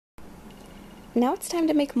Now it's time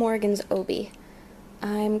to make Morrigan's obi.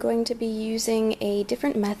 I'm going to be using a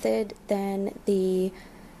different method than the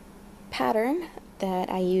pattern that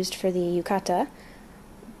I used for the yukata,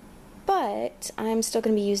 but I'm still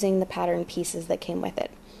going to be using the pattern pieces that came with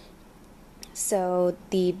it. So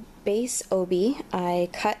the base obi, I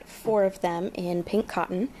cut 4 of them in pink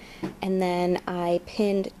cotton, and then I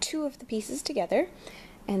pinned 2 of the pieces together,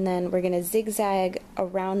 and then we're going to zigzag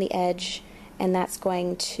around the edge, and that's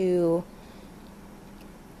going to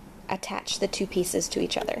attach the 2 pieces to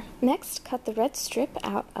each other. Next, cut the red strip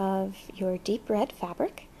out of your deep red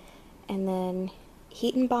fabric, and then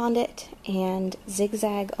heat and bond it and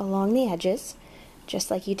zigzag along the edges, just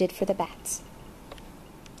like you did for the bats.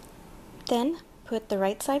 Then put the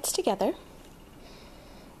right sides together,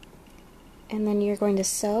 and then you're going to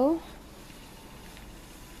sew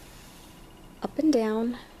up and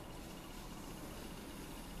down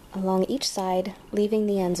along each side, leaving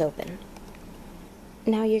the ends open.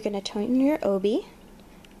 Now you're going to turn your obi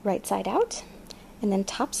right side out and then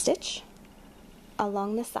top stitch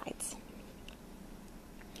along the sides.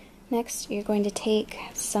 Next, you're going to take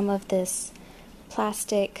some of this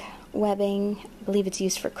plastic webbing, I believe it's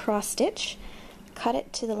used for cross stitch, cut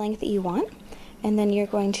it to the length that you want, and then you're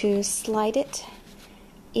going to slide it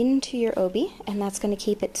into your obi, and that's going to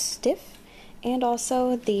keep it stiff, and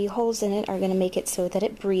also the holes in it are going to make it so that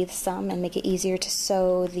it breathes some and make it easier to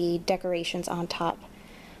sew the decorations on top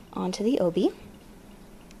onto the obi.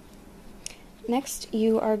 Next,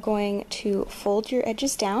 you are going to fold your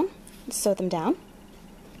edges down, sew them down.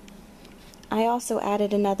 I also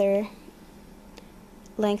added another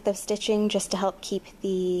length of stitching just to help keep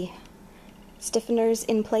the stiffeners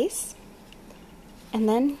in place. And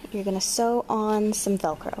then you're going to sew on some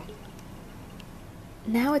Velcro.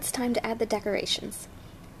 Now it's time to add the decorations.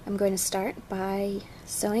 I'm going to start by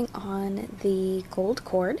sewing on the gold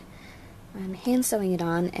cord. I'm hand sewing it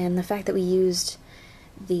on, and the fact that we used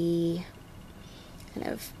the kind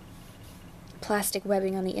of plastic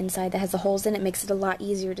webbing on the inside that has the holes in it makes it a lot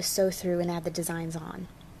easier to sew through and add the designs on.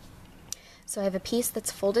 So I have a piece that's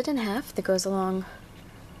folded in half that goes along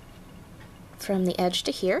from the edge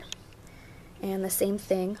to here, and the same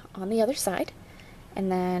thing on the other side. And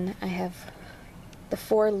then I have the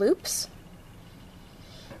 4 loops,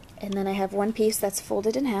 and then I have one piece that's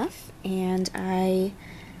folded in half, and I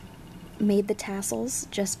made the tassels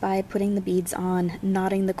just by putting the beads on,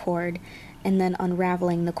 knotting the cord, and then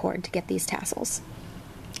unraveling the cord to get these tassels.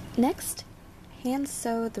 Next, hand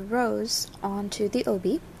sew the rows onto the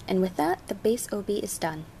obi, and with that, the base obi is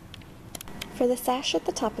done. For the sash at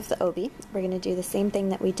the top of the obi, we're going to do the same thing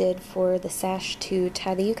that we did for the sash to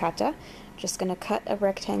tie the yukata. Just going to cut a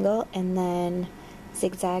rectangle and then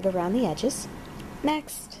zigzag around the edges.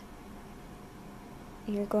 Next,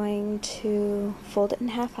 you're going to fold it in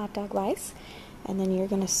half hot dog wise, and then you're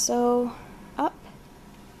going to sew up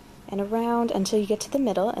and around until you get to the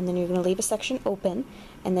middle, and then you're going to leave a section open,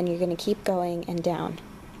 and then you're going to keep going and down.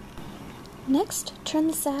 Next, turn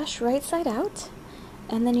the sash right side out,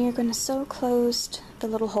 and then you're going to sew closed the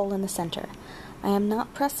little hole in the center. I am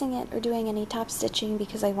not pressing it or doing any top stitching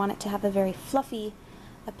because I want it to have a very fluffy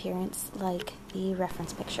appearance like the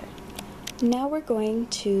reference picture. Now we're going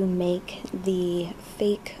to make the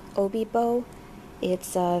fake obi bow.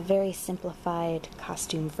 It's a very simplified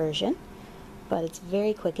costume version, but it's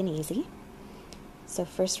very quick and easy. So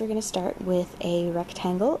first we're going to start with a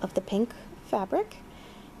rectangle of the pink fabric,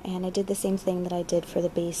 and I did the same thing that I did for the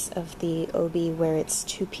base of the obi, where it's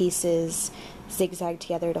 2 pieces zigzagged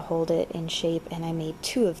together to hold it in shape, and I made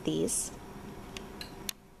 2 of these.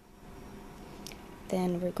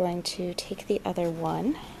 Then we're going to take the other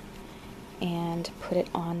one and put it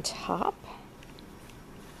on top.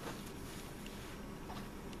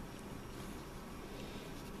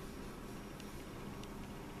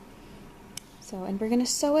 And we're going to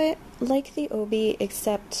sew it like the obi,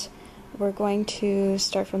 except we're going to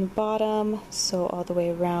start from the bottom, sew all the way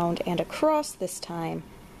around and across this time,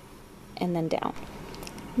 and then down.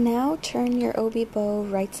 Now turn your obi bow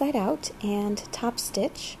right side out and top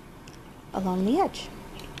stitch along the edge.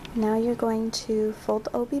 Now you're going to fold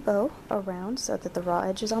the obi bow around so that the raw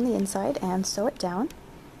edge is on the inside and sew it down,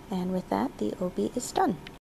 and with that the obi is done.